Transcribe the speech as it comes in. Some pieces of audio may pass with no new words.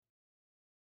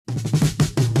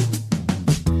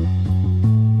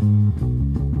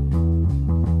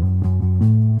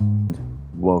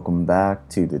welcome back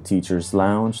to the Teacher's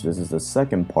Lounge. This is the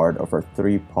second part of our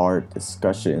three-part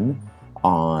discussion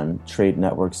on trade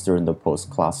networks during the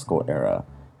post-classical era.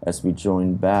 As we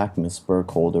join back, Ms.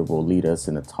 Burkholder will lead us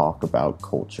in a talk about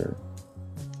culture.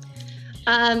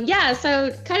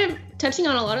 So kind of touching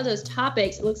on a lot of those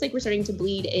topics, it looks like we're starting to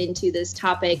bleed into this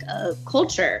topic of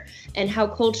culture and how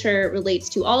culture relates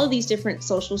to all of these different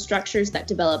social structures that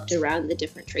developed around the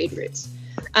different trade routes.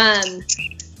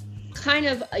 Kind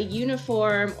of a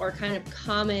uniform or kind of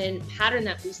common pattern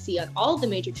that we see on all the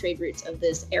major trade routes of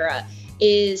this era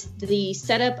is the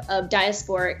setup of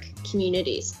diasporic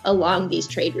communities along these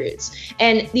trade routes.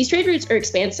 And these trade routes are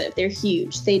expansive. They're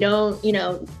huge. They don't,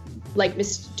 like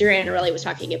Ms. Duran-Arelli was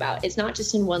talking about, it's not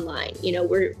just in one line.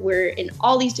 We're in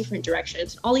all these different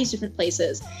directions, all these different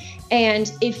places. And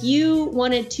if you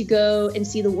wanted to go and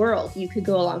see the world, you could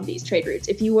go along these trade routes.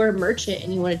 If you were a merchant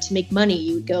and you wanted to make money,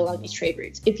 you would go along these trade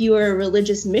routes. If you were a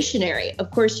religious missionary,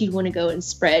 of course, you'd want to go and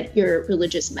spread your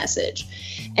religious message.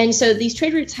 And so these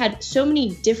trade routes had so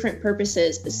many different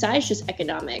purposes besides just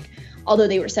economic, although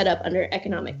they were set up under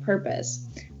economic purpose.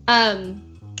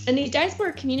 And these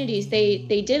diasporic communities,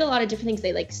 they did a lot of different things.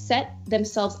 They set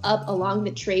themselves up along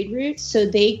the trade routes so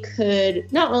they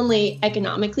could not only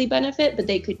economically benefit, but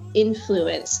they could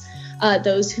influence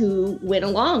those who went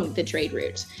along the trade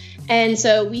route. And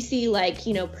so we see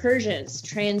Persians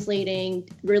translating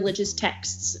religious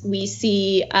texts. We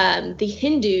see the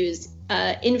Hindus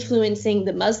influencing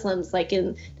the Muslims, like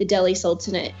in the Delhi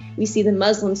Sultanate. We see the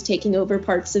Muslims taking over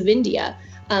parts of India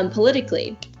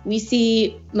politically. We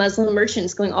see Muslim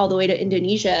merchants going all the way to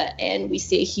Indonesia, and we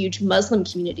see a huge Muslim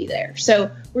community there. So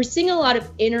we're seeing a lot of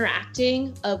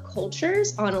interacting of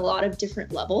cultures on a lot of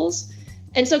different levels.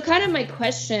 And so kind of my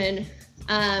question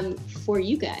for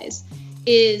you guys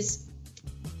is,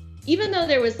 even though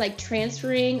there was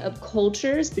transferring of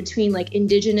cultures between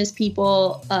indigenous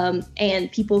people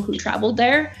and people who traveled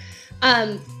there,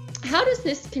 how does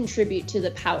this contribute to the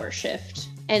power shift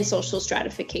and social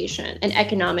stratification and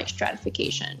economic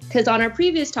stratification? Because on our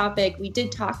previous topic, we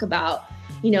did talk about,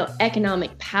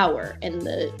 economic power and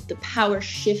the power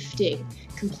shifting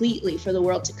completely for the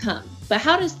world to come. But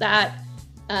how does that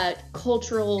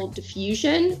cultural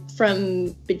diffusion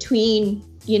from between,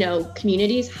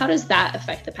 communities, how does that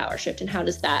affect the power shift, and how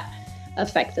does that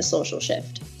affect the social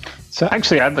shift? So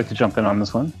actually, I'd like to jump in on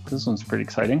this one. This one's pretty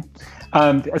exciting.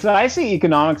 So I see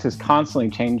economics is constantly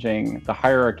changing the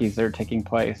hierarchies that are taking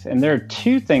place. And there are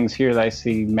two things here that I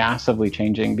see massively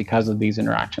changing because of these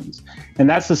interactions. And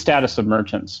that's the status of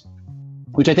merchants,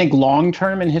 which I think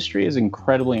long-term in history is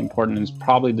incredibly important and is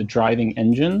probably the driving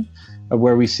engine of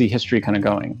where we see history kind of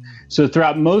going. So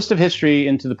throughout most of history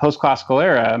into the post-classical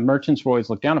era, merchants were always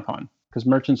looked down upon because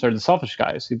merchants are the selfish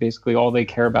guys who basically all they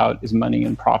care about is money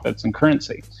and profits and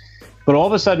currency. But all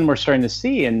of a sudden, we're starting to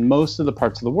see in most of the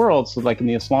parts of the world, so like in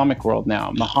the Islamic world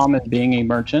now, Muhammad being a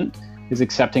merchant is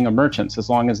accepting of merchants as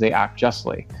long as they act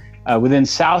justly. Within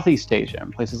Southeast Asia,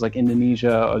 in places like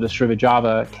Indonesia or the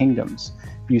Srivijaya kingdoms,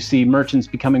 you see merchants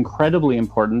become incredibly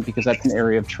important because that's an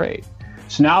area of trade.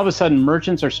 So now all of a sudden,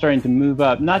 merchants are starting to move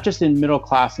up, not just in middle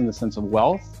class in the sense of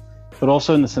wealth, but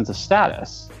also in the sense of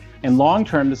status. And long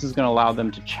term, this is going to allow them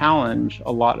to challenge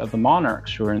a lot of the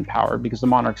monarchs who are in power because the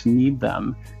monarchs need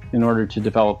them in order to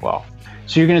develop wealth.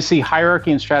 So you're going to see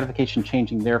hierarchy and stratification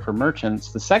changing there for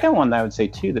merchants. The second one that I would say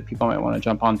too that people might want to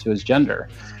jump onto is gender.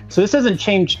 So this doesn't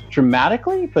change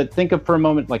dramatically, but think of for a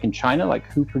moment, like in China, like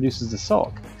who produces the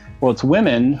silk? Well, it's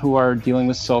women who are dealing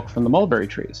with silk from the mulberry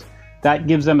trees. That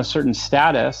gives them a certain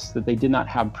status that they did not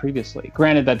have previously.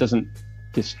 Granted, that doesn't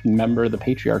dismember the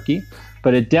patriarchy,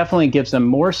 but it definitely gives them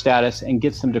more status and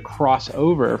gets them to cross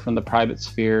over from the private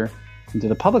sphere into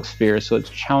the public sphere, so it's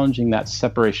challenging that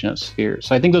separation of spheres.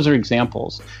 So I think those are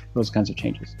examples of those kinds of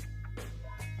changes.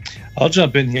 I'll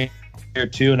jump in here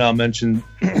too, and I'll mention,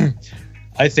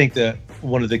 I think that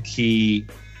one of the key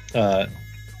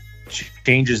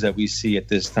changes that we see at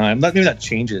this time, maybe not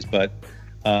changes, but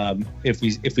if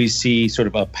we see sort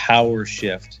of a power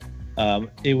shift,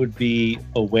 it would be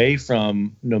away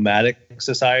from nomadic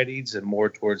societies and more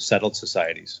towards settled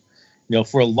societies.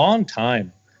 For a long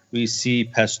time, we see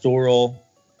pastoral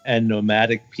and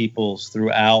nomadic peoples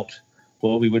throughout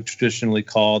what we would traditionally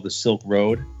call the Silk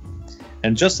Road.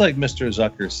 And just like Mr.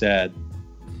 Zucker said,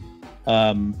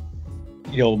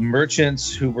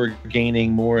 merchants who were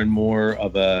gaining more and more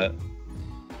of a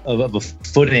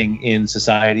footing in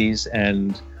societies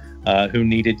and who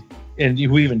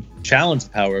even challenged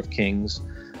the power of kings.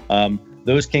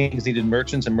 Those kings needed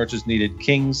merchants, and merchants needed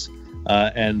kings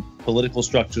and political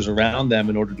structures around them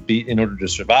in order to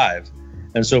survive.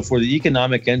 And so for the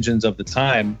economic engines of the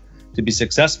time to be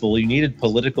successful, you needed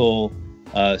political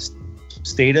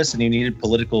status, and you needed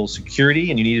political security,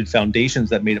 and you needed foundations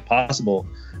that made it possible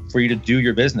for you to do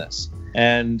your business.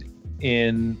 And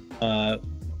in a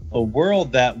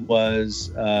world that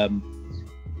was, I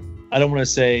don't want to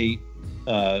say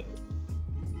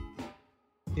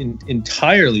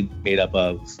entirely made up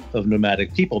of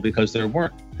nomadic people, because it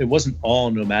wasn't all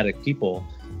nomadic people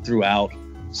throughout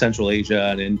Central Asia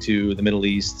and into the Middle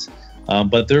East,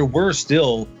 but there were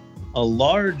still a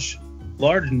large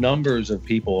numbers of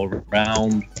people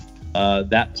around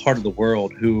that part of the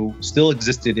world who still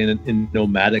existed in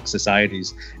nomadic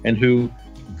societies, and who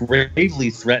gravely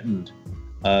threatened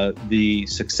the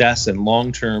success and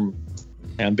long-term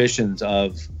ambitions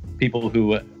of people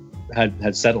who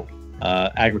had settled,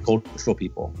 agricultural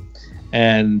people.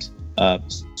 And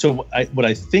so what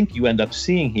I think you end up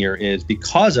seeing here is,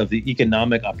 because of the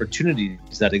economic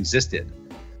opportunities that existed,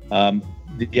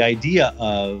 the idea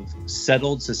of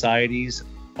settled societies,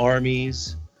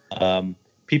 armies,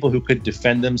 people who could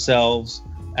defend themselves,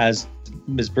 as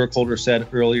Ms. Burkholder said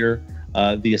earlier,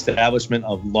 the establishment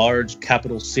of large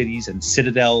capital cities and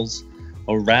citadels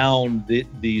around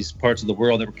these parts of the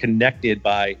world that were connected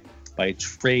by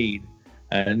trade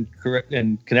and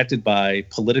connected by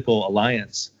political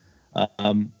alliance.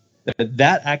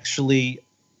 That actually,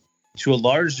 to a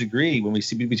large degree, when we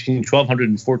see between 1200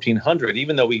 and 1400,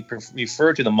 even though we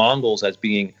refer to the Mongols as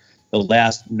being the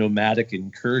last nomadic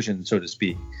incursion, so to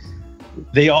speak,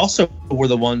 they also were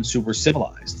the ones who were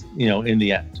civilized, in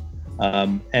the end.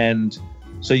 And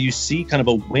so you see kind of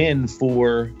a win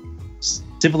for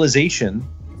civilization,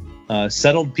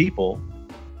 settled people,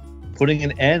 putting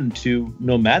an end to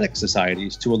nomadic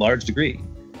societies to a large degree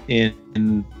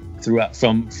throughout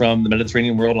from the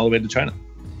Mediterranean world all the way to China.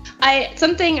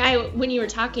 When you were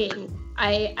talking,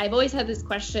 I've always had this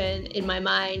question in my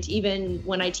mind, even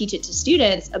when I teach it to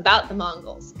students, about the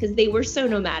Mongols, because they were so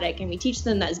nomadic, and we teach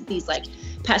them as these like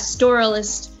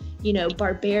pastoralist,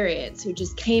 barbarians who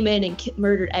just came in and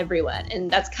murdered everyone.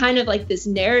 And that's kind of like this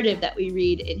narrative that we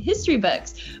read in history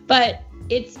books, but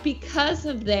it's because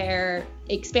of their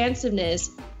expansiveness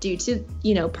due to,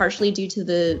 partially due to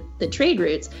the trade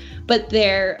routes, but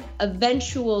their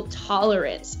eventual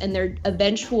tolerance and their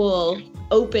eventual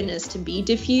openness to be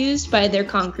diffused by their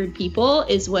conquered people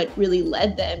is what really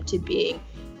led them to being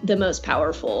the most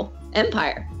powerful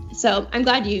empire. So I'm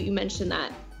glad you mentioned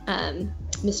that,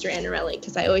 Mr. Anarelli,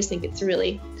 because I always think it's a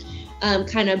really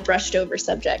kind of brushed over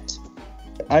subject.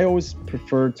 I always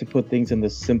prefer to put things in the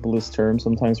simplest terms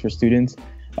sometimes for students.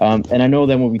 And I know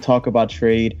that when we talk about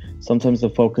trade, sometimes the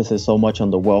focus is so much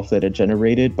on the wealth that it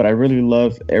generated. But I really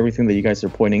love everything that you guys are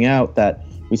pointing out, that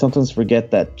we sometimes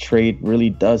forget that trade really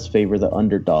does favor the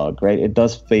underdog, right? It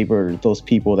does favor those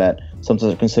people that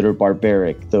sometimes are considered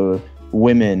barbaric, the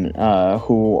women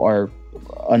who are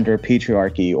under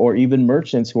patriarchy, or even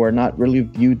merchants who are not really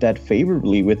viewed that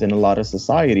favorably within a lot of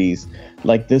societies.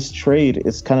 Like, this trade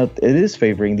is it is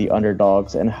favoring the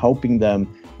underdogs and helping them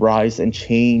rise and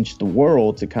change the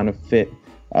world to kind of fit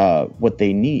what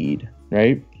they need,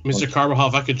 right? Mr. Carbajal,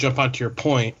 if I could jump onto your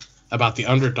point about the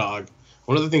underdog,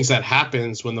 one of the things that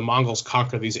happens when the Mongols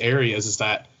conquer these areas is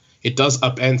that it does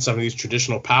upend some of these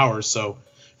traditional powers. So,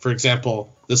 for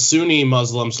example, the Sunni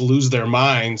Muslims lose their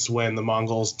minds when the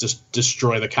Mongols just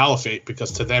destroy the caliphate,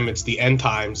 because to them it's the end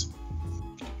times.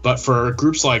 But for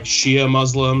groups like Shia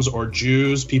Muslims or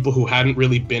Jews, people who hadn't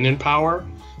really been in power,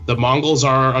 the Mongols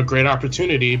are a great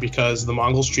opportunity, because the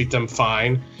Mongols treat them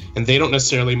fine, and they don't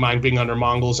necessarily mind being under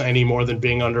Mongols any more than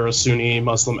being under a Sunni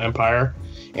Muslim empire.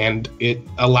 And it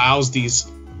allows these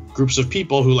groups of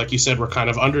people who, like you said, were kind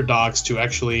of underdogs to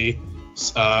actually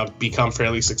become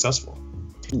fairly successful.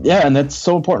 Yeah, and that's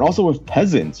so important. Also with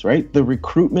peasants, right? The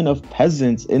recruitment of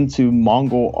peasants into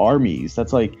Mongol armies.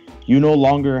 That's like, you no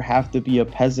longer have to be a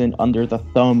peasant under the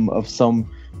thumb of some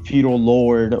feudal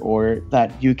lord, or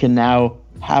that you can now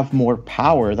have more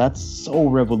power. That's so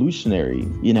revolutionary,